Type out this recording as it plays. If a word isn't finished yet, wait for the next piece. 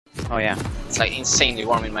Oh yeah. It's like insanely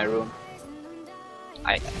warm in my room.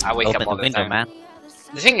 I wake Open up all the the window, time. man.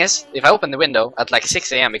 The thing is, if I open the window at like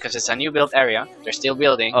 6 AM because it's a new built area, they're still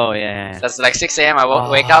building. Oh yeah. That's like 6 AM. I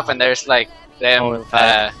wake up and there's like them. Oh,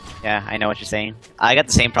 yeah, I know what you're saying. I got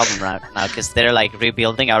the same problem right now because they're like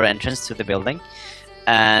rebuilding our entrance to the building,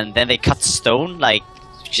 and then they cut stone like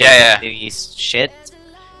shit.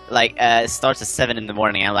 Like it starts at 7 in the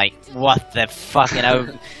morning. I'm like, what the fuck? And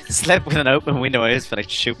I slept with an open window. I just feel like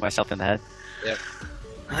shoot myself in the head. Yep.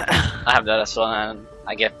 I have that as well, and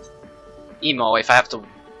I get emo if I have to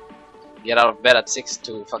get out of bed at 6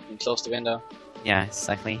 to fucking close the window. Yeah,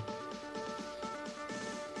 exactly.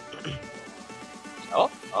 Oh,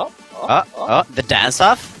 the dance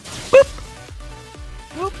off. Boop.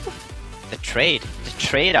 Boop. The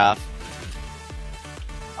trade off.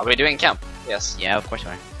 Are we doing camp? Yes. Yeah, of course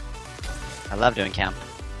we are. I love doing camp.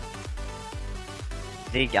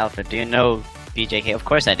 Big Alpha, do you know BJK? Of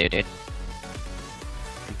course I do, dude.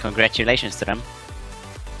 And congratulations to them.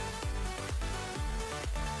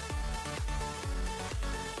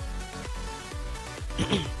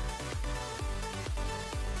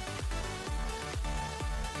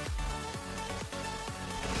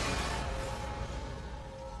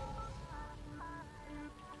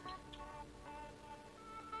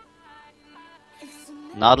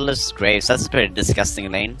 Nautilus Graves, that's a pretty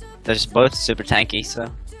disgusting lane. They're both super tanky, so.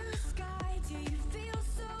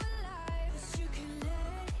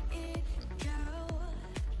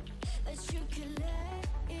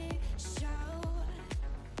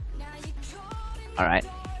 Alright.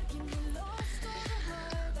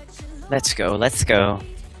 Let's go, let's go.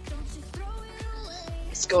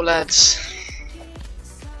 Let's go, lads.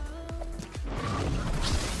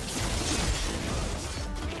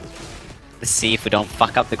 Let's see if we don't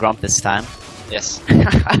fuck up the Grump this time. Yes.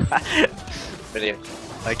 Brilliant.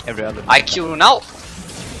 Like every other. IQ now!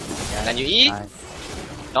 Yeah, and then you E. nice.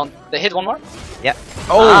 Don't they hit one more? Yeah.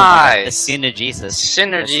 Oh, nice! The synergy, Jesus.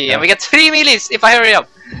 Synergy, and we get 3 melees if I hurry up!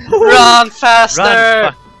 Run faster!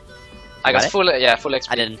 Run, I got it? full, yeah, full XP.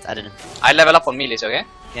 I didn't. I level up on melees, okay?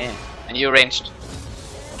 Yeah. And you ranged.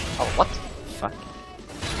 Oh, what? Fuck.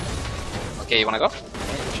 Okay, you wanna go?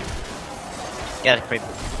 Yeah, creep.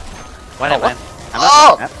 Why Oh, not, what? man? I'm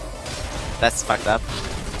not Oh! That's fucked up.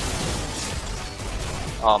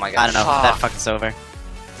 Oh my god. I don't know. Fuck. That fucked us over. I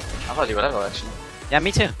thought you would level actually. Yeah,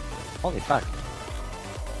 me too. Holy fuck.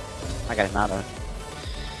 I got it now though.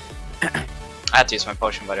 I had to use my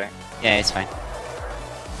potion by the way. Yeah, it's fine.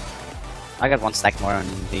 I got 1 stack more on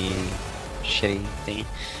the shitty thingy.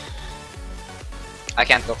 I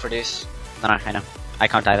can't go for this. No, I know. I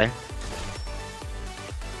can't either.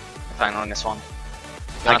 Fine on this one.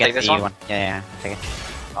 You I'll wanna get take this the one? one. Yeah, I'll take it.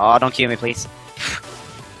 Oh, don't kill me, please.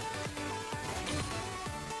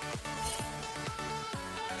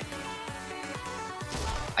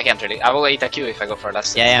 I can't really. I will eat a Q if I go for a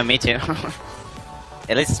last. Yeah, me too.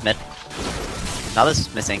 At least it's mid. Now this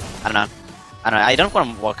is missing. I don't know. I don't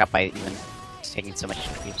want to walk up by even taking so much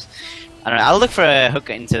creeps. I don't know. I'll look for a hook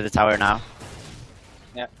into the tower now.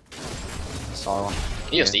 Yeah. Saw one.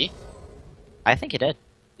 He used E. I think he did.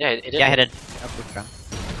 Yeah, it did. Yeah, he did. Oh, good job.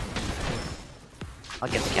 I'll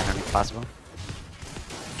get the counter if possible.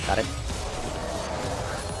 Got it.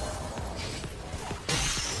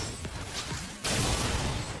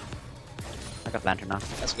 I got lantern now.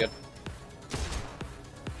 That's good.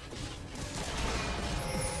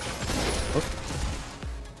 Oop.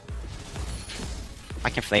 I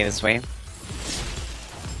can play this way.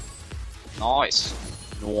 Nice.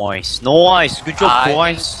 Nice. Good job,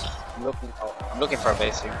 boys. I'm looking for a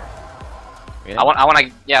base here. Really? I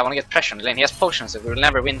wanna get pressure on the lane. He has potions, so we'll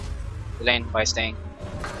never win the lane by staying.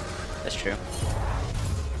 That's true.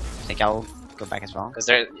 I think I'll go back as well. Because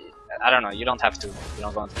there, I don't know. You don't have to. You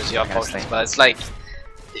don't want because you have I gotta potions. stay. But it's like,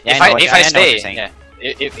 Yeah, if I I know what you're stay, saying. yeah.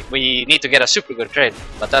 If we need to get a super good trade,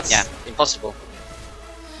 but that's impossible.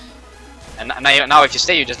 And now if you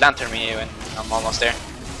stay, you just lantern me when I'm almost there.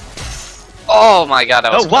 Oh my god,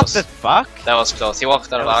 that was close. What the fuck? That was close. He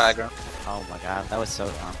walked out of aggro. Oh my god, that was so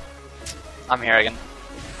dumb. I'm here again.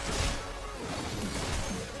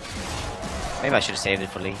 Maybe I should have saved it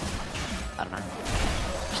for Lee. I don't know.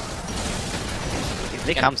 If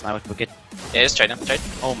Lee comes now, we'll get. Yeah, just trade him. Trade.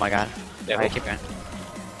 Oh my god. Yeah, Alright, keep going.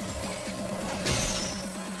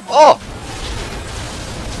 Oh!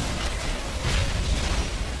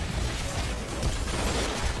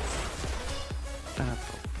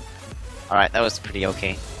 Alright, that was pretty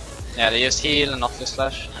okay. Yeah, they used heal and not the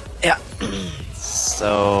slash. Yeah.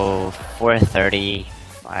 So 430,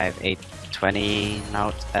 5, 8, 20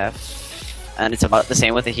 now F, and it's about the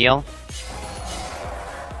same with the heal.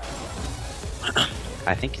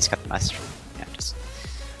 I think he's got the master. Yeah, just.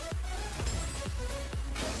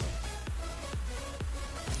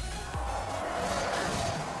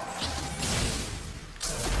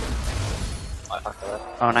 Oh, I fucked that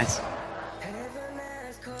up. Oh, nice.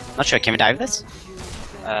 Not sure. Can we dive this?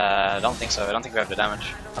 I don't think so. I don't think we have the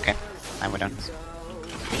damage. Okay, and we're done.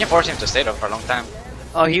 We can force him to stay though for a long time.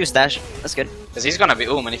 Oh, he used dash. That's good. Because he's gonna be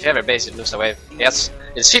and if you ever base it, lose a wave. It's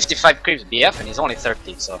 55 creeps BF and he's only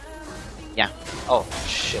 30, so. Yeah. Oh,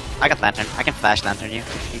 shit. I got lantern. I can flash lantern you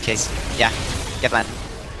in case. Yeah, get lantern.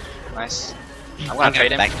 Nice. I'm gonna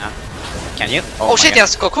trade him. Back now. Can you? Oh shit, God. he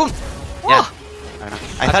has cocoon! Yeah. Oh. I don't know.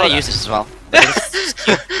 I thought he used this as well.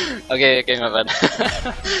 Okay, my bad.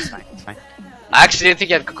 It's fine. It's fine. I actually didn't think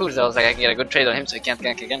he had cocoons. I was like, I can get a good trade on him so he can't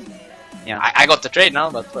gank again. Yeah. I got the trade now,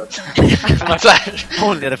 but my flash.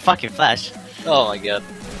 Only the fucking flash. Oh my god.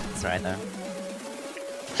 That's right though.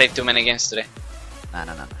 Played too many games today. No.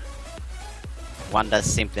 One does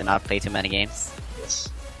simply not play too many games. Yes.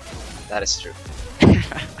 That is true.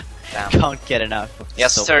 Damn. Can't get enough. He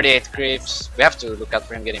has 38 creeps. We have to look out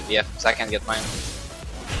for him getting BF because I can't get mine.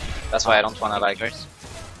 That's why I don't wanna like.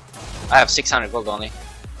 I have 600 gold only.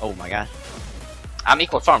 Oh my god. I'm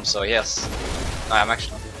equal farm, so yes. No, I'm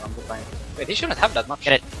actually not equal farm. Good line. Wait, he shouldn't have that much.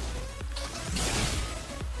 Get it.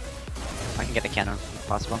 I can get the cannon if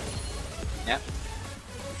possible. Yeah.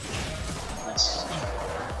 Nice.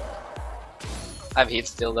 I have heat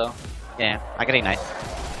still though. Yeah, I got ignite.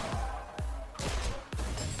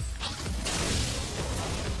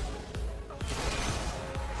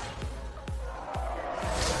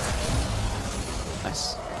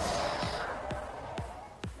 Nice.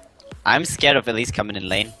 I'm scared of Elise coming in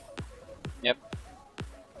lane. Yep.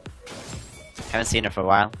 Haven't seen her for a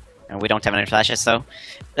while, and we don't have any flashes, so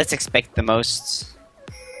let's expect the most.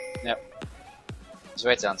 Yep. Just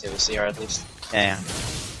wait until we see her at least. Yeah.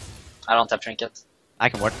 I don't have trinket. I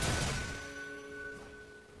can ward.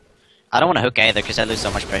 I don't want to hook either because I lose so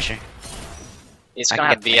much pressure. He's I gonna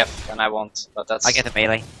have can BF and I won't, but that's. I get the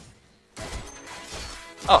melee.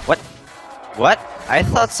 Oh, What? What? I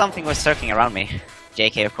thought something was circling around me.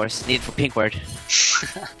 JK, of course. Need for pink word.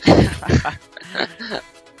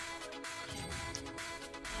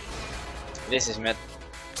 This is mid.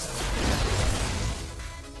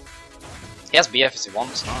 He has BF if he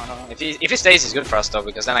wants. No, no. If he stays, he's good for us though,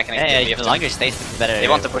 because then I can Yeah, BF the too. longer it stays, the better. They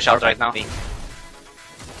want to push out right now. be.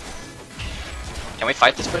 Can we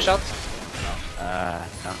fight this push out?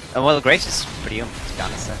 No. Well, Graves is pretty human, to be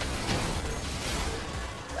honest.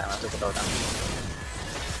 Damn, I took it all down.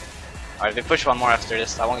 Alright, we push one more after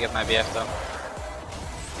this. I won't get my BF though.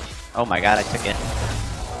 Oh my god, I took it.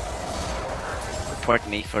 Report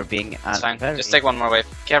me for being. It's fine. Just take one more wave.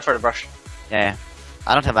 Care for the brush. Yeah.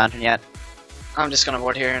 I don't have lantern yet. I'm just gonna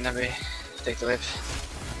ward here and then we take the wave.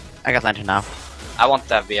 I got lantern now. I want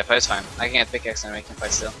that BF, but it's fine. I can get pickaxe and we can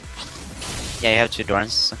fight still. Yeah, you have 2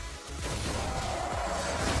 Dorans. So.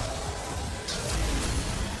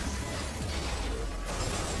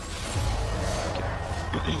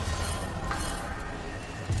 Okay.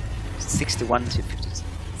 61 to 50,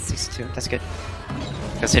 62. That's good.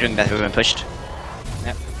 Considering that we've been pushed.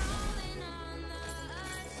 Yep.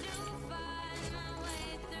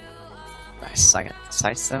 Nice. I got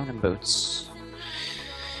side stone and boots.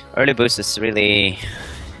 Early boost is really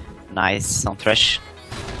nice on Thresh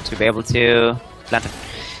to be able to plant it,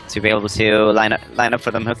 to be able to line up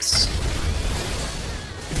for them hooks.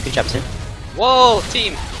 Good job, team. Whoa,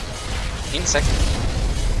 team! Insect.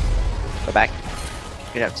 Go back.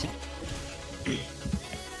 Good job, team.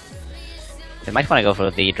 They might want to go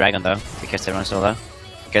for the dragon though, because they run so low.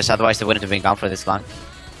 Because otherwise they wouldn't have been gone for this long.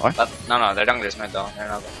 Or? But no, their jungle is mid though. They're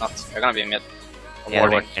not. They're gonna be mid. Yeah,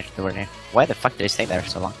 they were there. Why the fuck did they stay there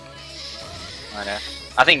so long?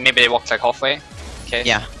 I think maybe they walked like halfway. Okay.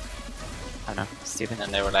 Yeah. I don't know. Stupid. And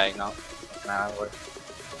then they were like, no. Nah,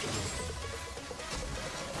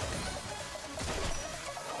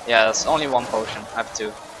 yeah, that's only 1 potion. I have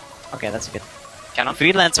 2. Okay, that's good. Cannot. If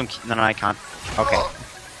we land some... No, I can't. Okay.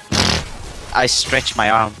 I stretch my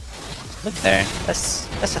arm. Look there. That's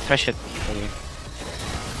a threshold for you.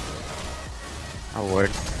 Oh,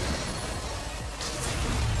 word.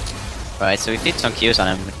 Alright, so we did some Qs on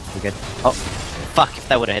him. We're good. Oh, fuck. If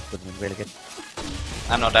that would have hit, would have been really good.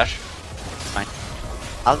 I'm no dash. It's fine.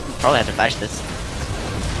 I'll probably have to flash this.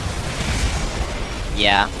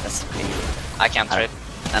 Yeah, that's pretty good. I can't trade.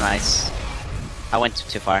 Nice. I went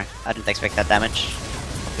too far. I didn't expect that damage.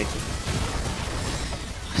 Completely.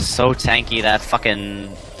 So tanky, that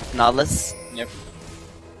fucking Nautilus. Yep.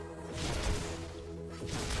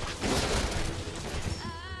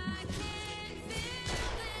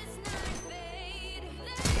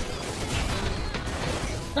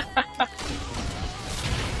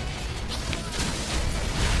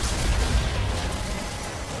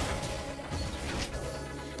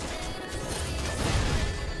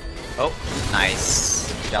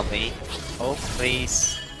 Nice. Jelly. Oh,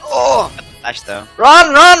 please. Oh! Flash though. Run!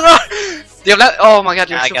 Do you have oh my god,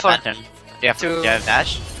 you're I so got far. lantern. Do you have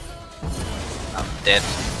dash? I'm dead.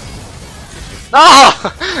 No!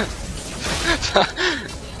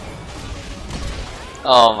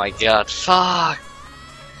 Oh my god, fuck.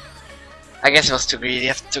 I guess it was too greedy. You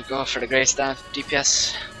have to go for the Grey Staff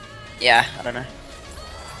DPS. Yeah, I don't know.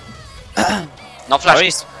 No flash.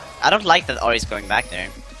 Ori's, I don't like that Ori's going back there.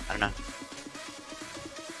 I don't know.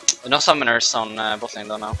 No summoners on bot lane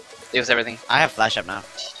though now. They use everything. I have flash up now.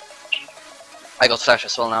 I got flash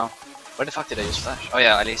as well now. Where the fuck did I use flash? Oh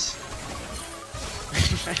yeah, Elise.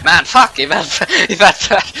 Man, fuck! He had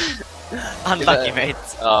flash. Unlucky, mate.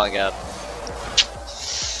 Oh my god.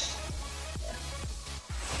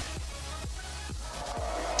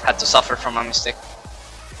 Had to suffer from my mistake.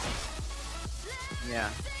 Yeah.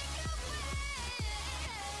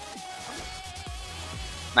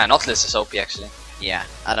 Man, Nautilus is OP actually. Yeah,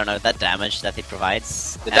 I don't know, that damage that it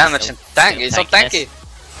provides. The damage and tank, it's so tanky.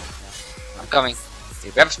 I'm coming. We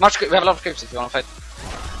have a lot of creeps if you wanna fight.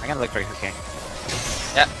 I gotta look for hook here.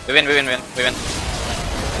 Yeah, we win.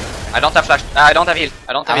 I don't have flash. I don't have heal.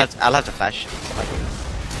 I don't have heal. I'll have to flash.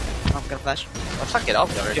 I'm gonna flash. Oh, fuck it, I'll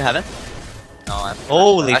be Do already. you have it? No, I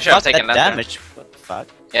Holy should have fuck, taken that lantern. damage. What the fuck?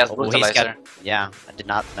 Yeah, it's Oh, he's brutalizer. yeah, I did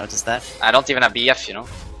not notice that. I don't even have BF, you know.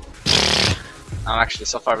 I'm actually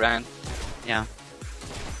so far behind. Yeah.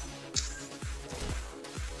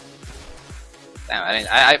 Damn,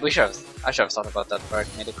 I should have thought about that before I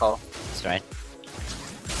made a call. That's right.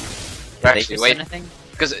 We're Did they actually use wait anything?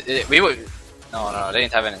 because we would. No, they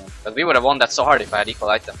didn't have anything. But we would have won that so hard if I had equal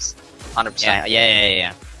items. 100%.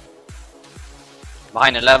 Yeah.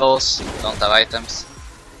 Behind the levels, don't have items.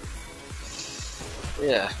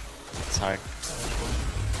 Yeah. It's hard.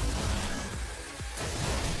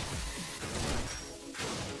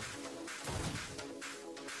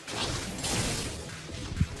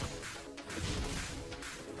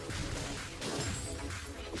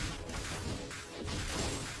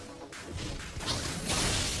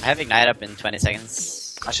 I have Ignite up in 20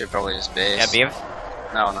 seconds. I should probably just base. Yeah,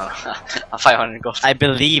 Beav. No. I'm 500 gold. I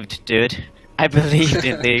believed, dude. I believed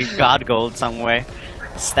in the god gold somewhere.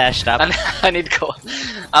 Stashed up. I need gold.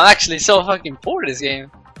 I'm actually so fucking poor this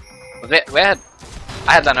game. I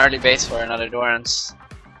had an early base for another Dorans.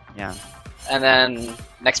 Yeah. And then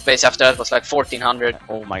next base after that was like 1400.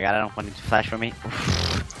 Oh my god, I don't want it to flash for me.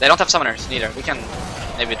 They don't have summoners neither. We can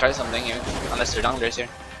maybe try something even, unless they're junglers here.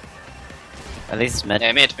 At least it's mid.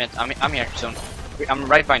 Yeah, mid. I'm here soon. I'm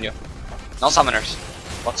right behind you. No summoners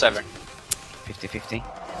whatsoever. 50-50.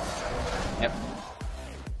 Yep.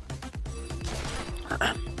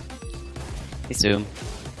 He's Zoom.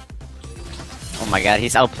 Oh my god,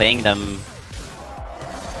 he's outplaying them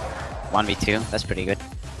 1v2. That's pretty good.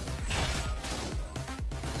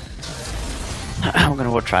 I'm gonna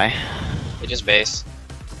ward try. They just base.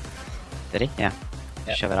 Did he? Yeah.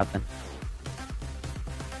 Yeah. Shove it up then.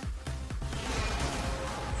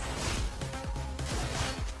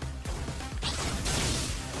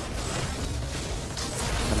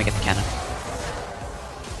 Let me get the cannon.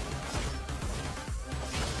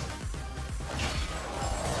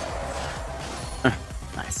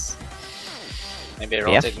 Nice. Maybe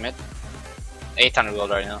rotate mid. 800 gold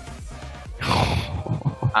right now.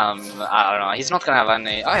 I don't know. He's not gonna have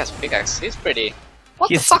any. Oh, he has a pickaxe. He's pretty. What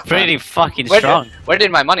He's the fuck, pretty man? fucking strong. Where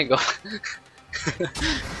did my money go?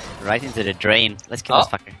 Right into the drain. Let's kill this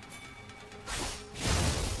fucker.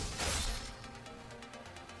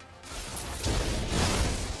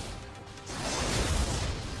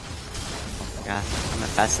 Oh my god, I'm not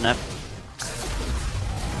fast enough.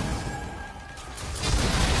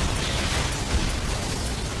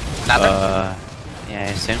 Nothing.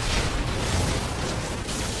 Yeah, soon.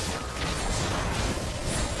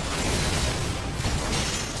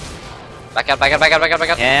 Back out.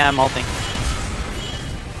 Yeah, I'm ulting.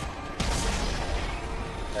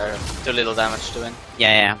 They're too little damage to win.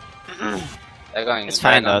 Yeah. They're going. It's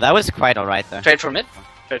fine though. That was quite alright though. Trade for mid.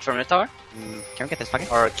 Trade for mid tower. Can we get this fucker?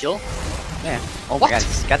 Or kill. Yeah. Oh What? my god,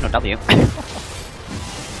 he's got no W.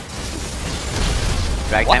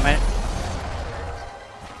 Drag What? timer.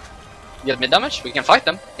 You have mid damage. We can fight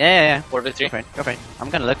them. Yeah. 4v3. Go for it. I'm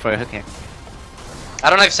gonna look for a hook here. I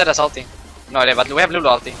don't know if Zed has ulti. No idea, but we have Lulu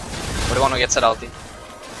ulti. We're the one who gets Zed ulti.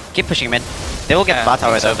 Keep pushing him in. They will get Yeah, bot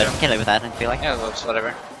tower so though, but too. we can live with that, I feel like. Yeah, well, it's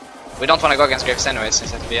whatever. We don't want to go against Graves anyways,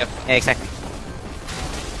 since it's BF. Yeah, exactly.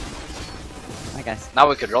 Hi guys. Now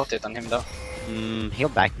we could rotate on him though. He'll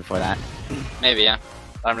back before that. Maybe, yeah.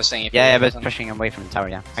 But I'm just saying if Yeah, we but rotate pushing him away from the tower,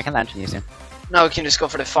 yeah. I can lantern you soon. Now we can just go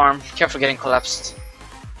for the farm. Careful getting collapsed.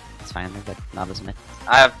 It's fine, I've got Nava's mid.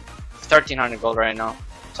 I have 1300 gold right now,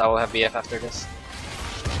 so I will have BF after this.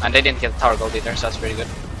 And they didn't get tower gold either, so that's pretty good.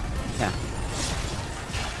 Yeah.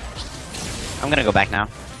 I'm gonna go back now.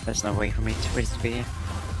 There's no way for me to raise the BF.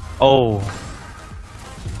 Oh.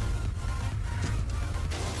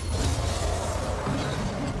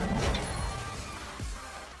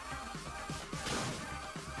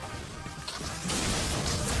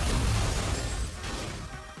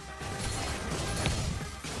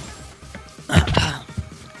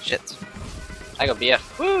 Shit. I got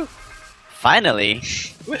BF. Woo! Finally!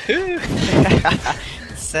 Woohoo!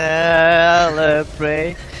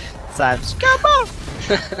 Celebrate! Times come on!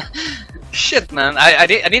 Shit, man! I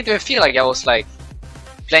didn't even feel like I was like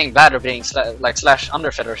playing bad or being slash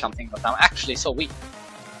underfed or something, but I'm actually so weak.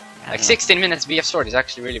 Like 16 minutes BF sword is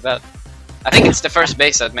actually really bad. I think it's the first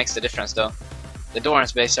base that makes the difference though. The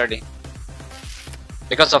Doran's base early.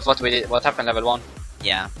 Because of what happened level 1.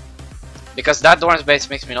 Yeah. Because that Doran's base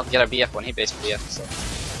makes me not get a BF when he base BF, so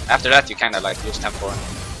after that you kinda like lose tempo and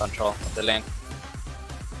control of the lane.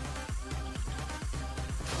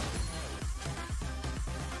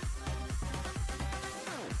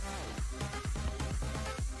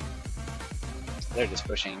 They're just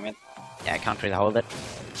pushing mid. Yeah, I can't really hold it.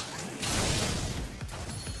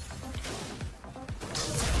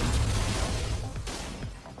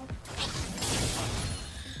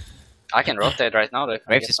 I can rotate right now though.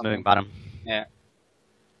 Graves is moving bottom. Yeah.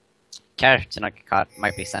 Care to not get caught.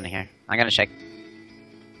 Might be standing here. I'm gonna check.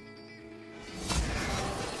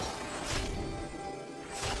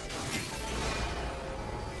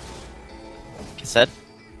 Cassette.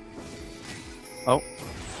 Oh.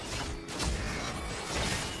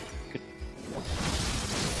 Good.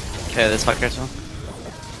 Okay, this fucker as well.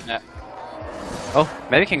 Yeah. Oh,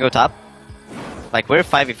 maybe we can go top. Like, we're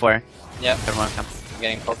 5v4. Yeah. Everyone comes. I'm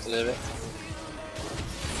getting poked a little bit.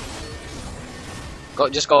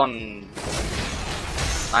 Just go on.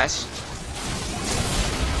 Nice.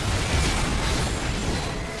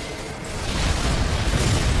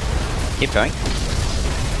 Keep going.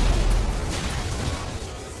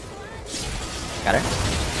 Got her.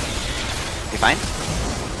 You fine?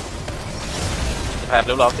 If I have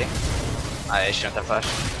Lulu ulti. I shouldn't have flashed.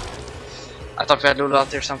 I thought we had Lulu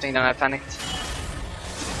ulti or something, then I panicked.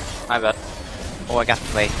 My bad. Oh, I got the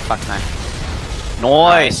play. Fuck man.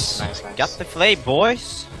 Nice! Nice. Got the play,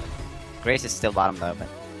 boys! Grace is still bottom though, but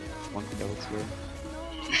one kill too.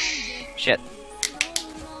 Shit.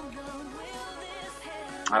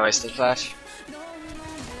 I wasted flash.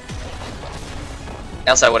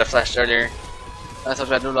 Else I would have flashed earlier. I thought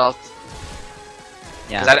we had Lulu ult.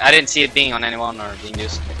 Yeah. Because I didn't see it being on anyone or being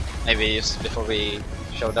used. Maybe used before we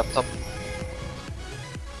showed up top.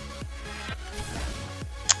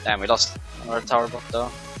 Damn, we lost another tower bot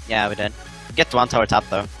though. Yeah, we did. Get one tower top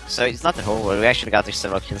though, so it's not the whole world. We actually got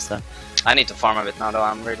several kills though. I need to farm a bit now though,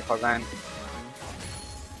 I'm really far behind.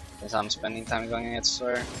 Because I'm spending time going against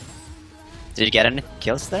Swear. Did you get any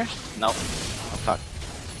kills there? No. Oh fuck.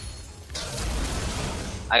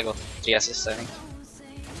 I got 3 assists I think.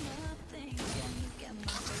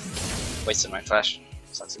 Wasted my flash.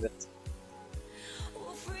 Sucks a bit.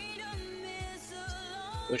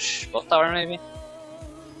 Push bot tower maybe?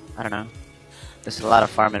 I don't know. There's a lot of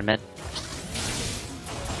farm in mid.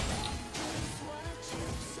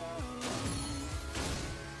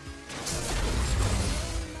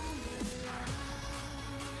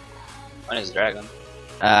 When is Dragon?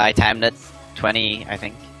 I timed it. 20, I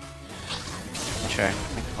think. Not sure.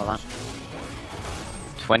 Hold on.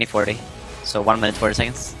 20:40. So 1 minute 40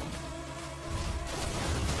 seconds.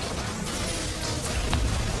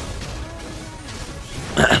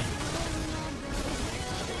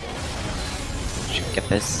 Should get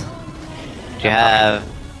this. Do you have?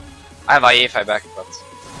 I have IE if I back, but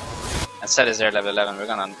instead is there level 11.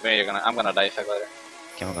 I'm gonna die if I go there.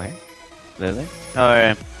 Can we go here? Lily?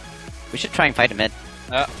 Or we should try and fight a mid.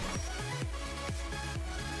 Yeah.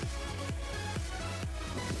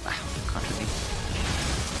 Can't really.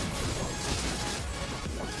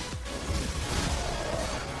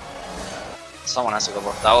 Someone has to go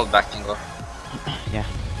bot. I will back and go. Yeah.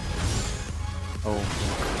 Oh.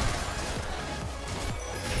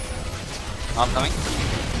 I'm coming.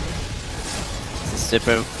 This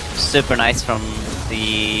is super nice from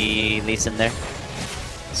the Lucian there.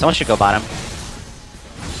 Someone should go bottom.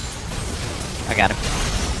 I got him.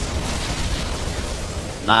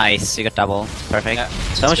 Nice, you got double. Perfect. Yeah,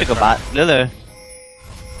 Someone should go bot. Lulu.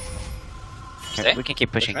 Stay? We can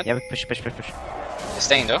keep pushing. Push Yeah, we push. He's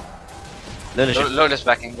staying though. Lulu should. Lulu's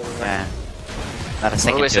backing. Yeah. Not a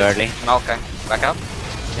second Lulu is too it? early. No, okay. Back up.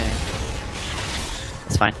 Okay.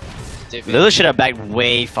 It's fine. TP. Lulu should have backed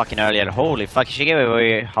way fucking earlier. Holy fuck, she gave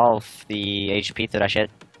away half the HP to that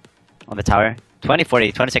shit. On the tower.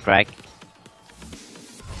 2040, 20 rack.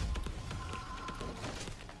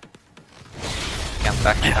 Can't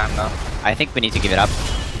back in time now. I think we need to give it up.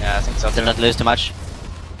 Yeah, I think so. To not lose too much.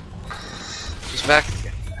 Just back.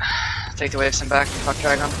 Take the waves and back. Fuck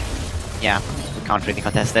Dragon. Yeah, we can't really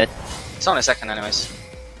contest it. It's only a second anyways.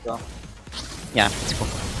 Go. Yeah, it's cool.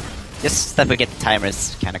 Just that we get the timer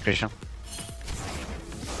is kinda crucial.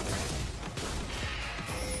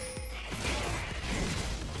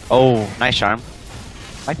 Oh, nice charm.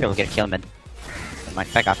 Might be able to get a kill mid. Never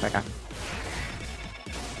mind, back off, back off.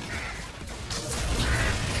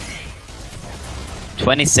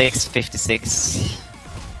 $26.56.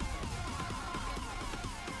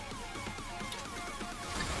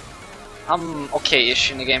 I'm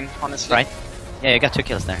okay-ish in the game, honestly. Right? Yeah, you got 2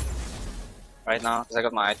 kills there. Right now, because I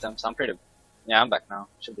got my items. I'm pretty... Yeah, I'm back now.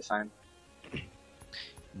 Should be fine.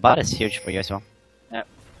 Bot is huge for you as well. Yeah.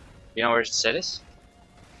 You know where Sid is?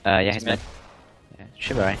 Yeah, he's mid. Yeah,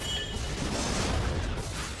 should be right.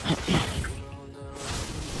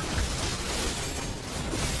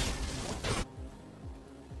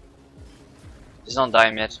 Just don't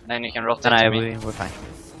die yet. Then you can rotate No, to me. we're fine.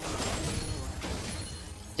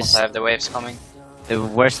 Just I have the waves coming. The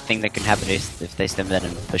worst thing that can happen is if they stem that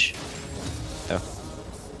and push. So.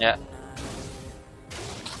 Yeah.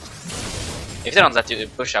 If they don't let you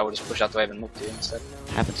push, I would just push out the wave and move to you instead.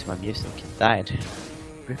 What happened to my music? It died.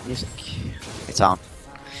 Rip music. It's on.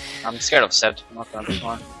 I'm scared of Zed. I'm not gonna push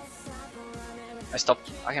more. I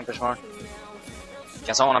stopped. I can push more.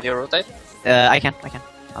 Can someone of you rotate? I can.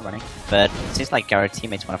 I'm running. But it seems like our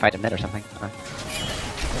teammates want to fight a mid or something.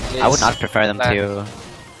 I would not prefer them to... You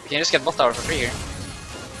can just get bot tower for free here.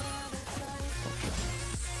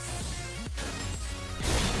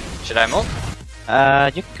 Should I move?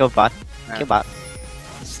 You can go bot. Yeah. Kill bot.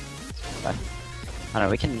 But, I don't know,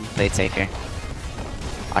 we can play it safe here.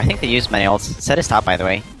 I think they use many ults. Set is top, by the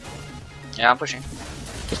way. Yeah, I'm pushing.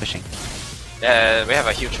 Keep pushing. Yeah, we have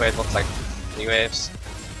a huge wave, looks like 3 waves.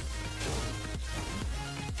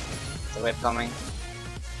 The wave coming.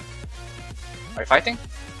 Are you fighting?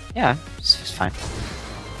 Yeah, it's fine.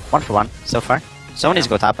 1 for 1 so far. Someone needs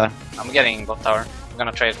to go top though. I'm getting bot tower. I'm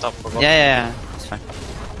gonna trade top for bot. Yeah, it's fine.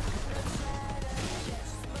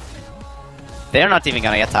 They're not even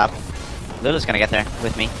gonna get top. Lulu's gonna get there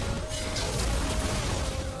with me.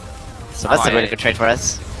 So that's a really good trade for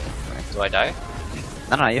us. Do I die?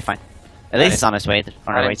 No, you're fine. At least it's on his way.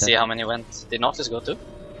 I didn't see how many went. Did Nautilus go too?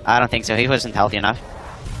 I don't think so. He wasn't healthy enough.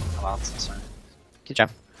 I'm out. Sorry. Good job.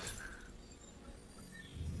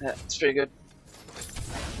 Yeah, it's pretty good.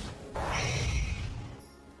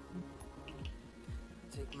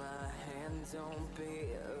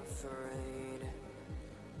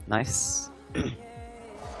 Nice.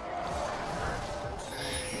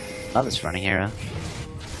 Love this running hero.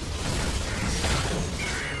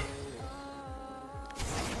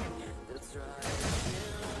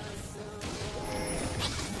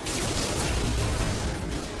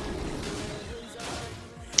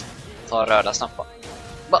 Ta röda snabba.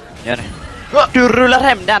 Gör det. Du rullar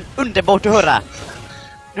hem den, underbart att höra.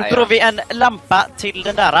 Nu drar vi en lampa till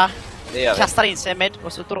den där. Det gör vi. Kastar in sig med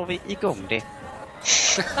och så drar vi igång det.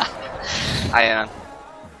 Jajamän.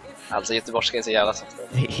 Alltså göteborgska är så jävla soft.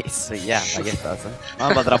 Det är så jävla gött alltså.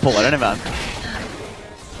 Man bara drar på den ibland.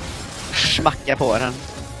 Smackar på den.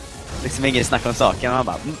 Liksom ingen snack om saken. Man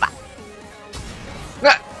bara...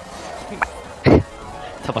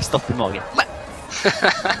 tar bara stopp i magen.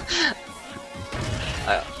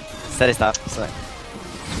 Steady stop. So.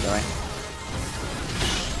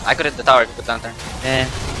 I could hit the tower with lantern.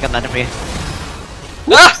 Got lantern for you.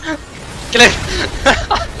 Ah! Kill it!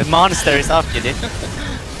 The monster is after you, dude.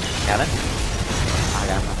 Got it? I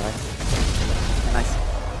got him out of the way. Yeah, nice.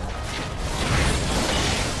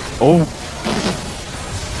 Oh!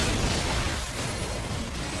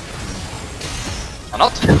 Or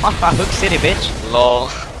not? Hook city, bitch! Lol.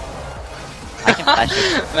 I can flash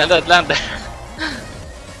it. Men det landar.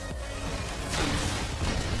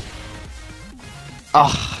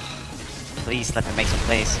 Oh! Please let me make some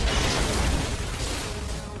plays.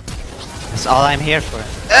 That's all I'm here for.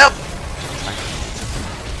 Help!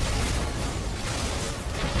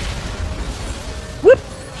 Whoop!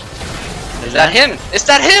 Is that him? Is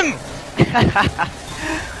that him?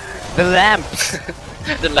 The lamps!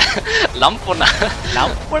 Lamporna.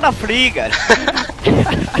 Lamporna flyger!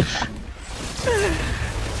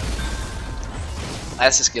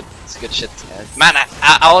 This is good. It's good shit. Yes. Man,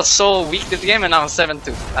 I was so weak this game and now I'm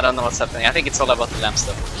 7-2. I don't know what's happening. I think it's all about the lamp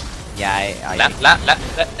stuff. Yeah, Lamp.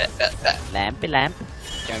 Lampy lamp.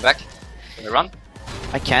 Coming back. Can we run?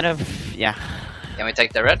 I kind of, yeah. Can we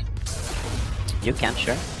take the red? You can,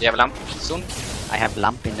 sure. Do you have a lamp soon? I have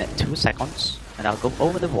lamp in 2 seconds, and I'll go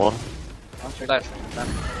over the wall. Don't you life?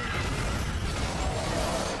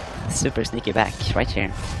 Super sneaky back, right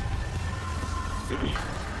here.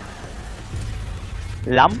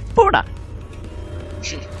 Lamporna!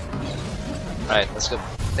 Right, let's go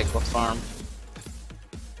take bot farm.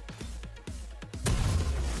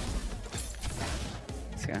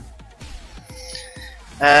 Let's go.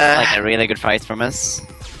 Like a really good fight from us.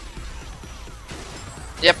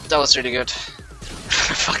 Yep, that was really good.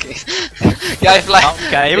 Fucking guy fly.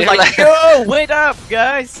 Okay, he was like, yo, wait up,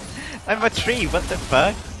 guys! I'm a tree, what the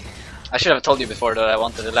fuck? I should have told you before that I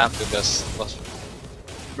wanted the lamp because it was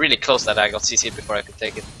really close that I got CC'd before I could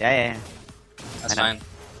take it. Yeah. That's fine.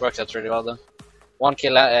 Worked out really well though. 1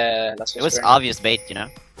 kill, last it was obvious bait, you know?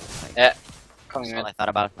 Like, yeah. That's all I thought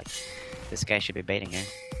about, like, this guy should be baiting here.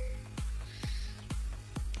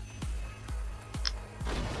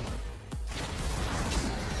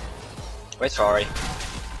 Wait for Ori.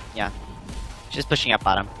 Yeah. Just pushing up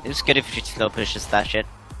bottom. It was good if she slow pushes that shit.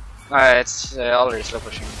 It's already slow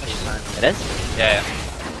pushing. It is? Yeah.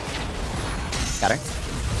 Got her.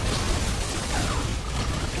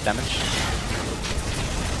 Good damage.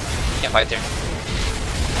 Can't fight there.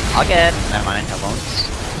 I'll get. Never mind, I won't.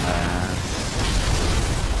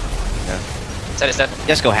 Go. Set is dead.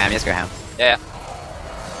 Just go ham, just go ham. Yeah.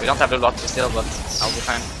 We don't have a lot still, but I'll be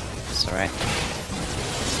fine. It's alright.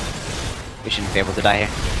 We shouldn't be able to die here.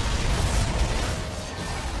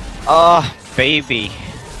 Oh, baby.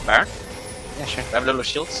 Baron? Yeah, sure. We have little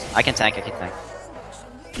shields. I can tank.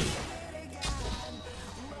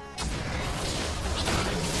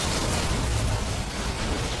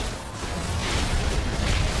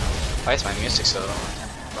 Why is my music so low? I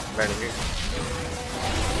can barely hear.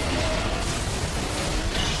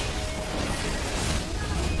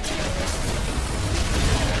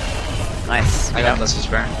 Nice. I got this is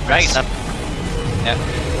Baron. Drag it up. Yeah.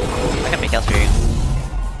 I can make kills for you.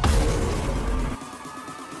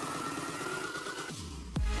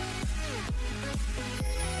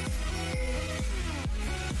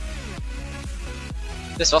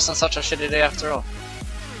 This wasn't such a shitty day after all.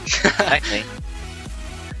 Exactly.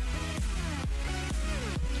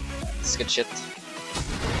 It's good shit.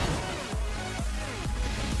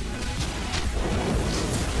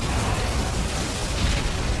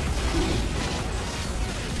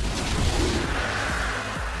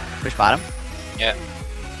 Push bottom? Yeah.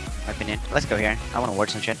 My opinion. Let's go here. I want to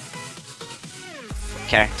ward some shit.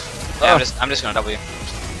 Okay. Yeah, I'm just gonna W.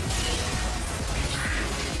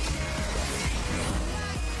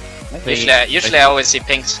 Usually I always see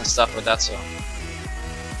pinks and stuff with that, so.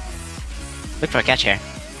 Look for a catch here.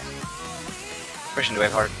 Pushing the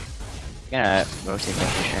wave hard. I'm gonna rotate that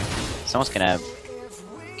for sure. Someone's gonna.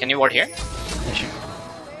 Can you ward here? Yeah, sure.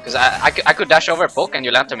 Because I could dash over, poke, and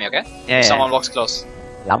you land to me, okay? Yeah. If someone walks close.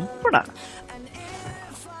 Lamporna.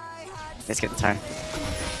 Let's get the turn.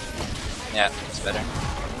 Yeah, it's better.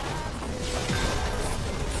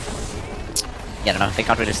 Yeah, I don't know. They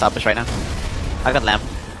can't really stop us right now. I got lamp.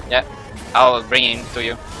 Yeah. I'll bring him to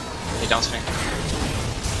you. He jumps me.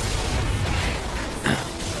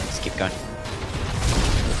 Let's keep going.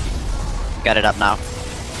 Got it up now.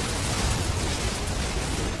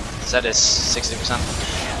 Set is 60%.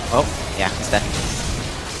 Oh, yeah, he's dead.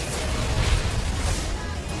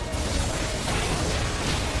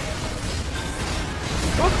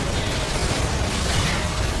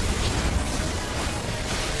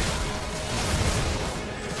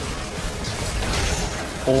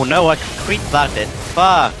 Oh no, I creeped that it.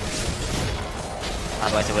 Fuck!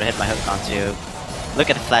 Otherwise I would have hit my hook onto. Look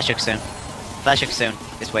at the flash hook soon. Flash hook soon.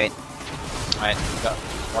 Just wait. Alright, go.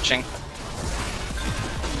 Watching.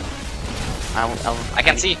 I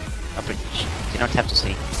can see. You don't have to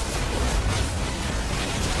see.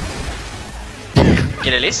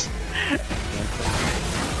 Get Elise.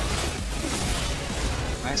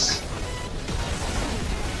 Nice.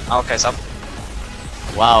 Okay, sub.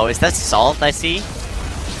 Wow, is that salt I see? Is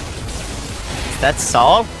that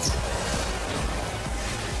salt?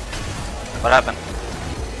 What happened?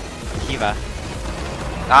 Kiva.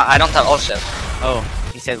 I don't have all shit. Oh,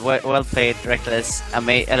 he said, well played, Rekkles.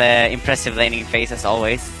 Impressive laning phase as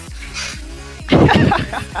always.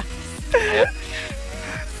 Yeah.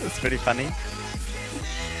 That's pretty funny.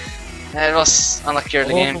 Yeah, it was unlucky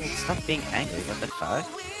early game. Stop being angry, what the fuck?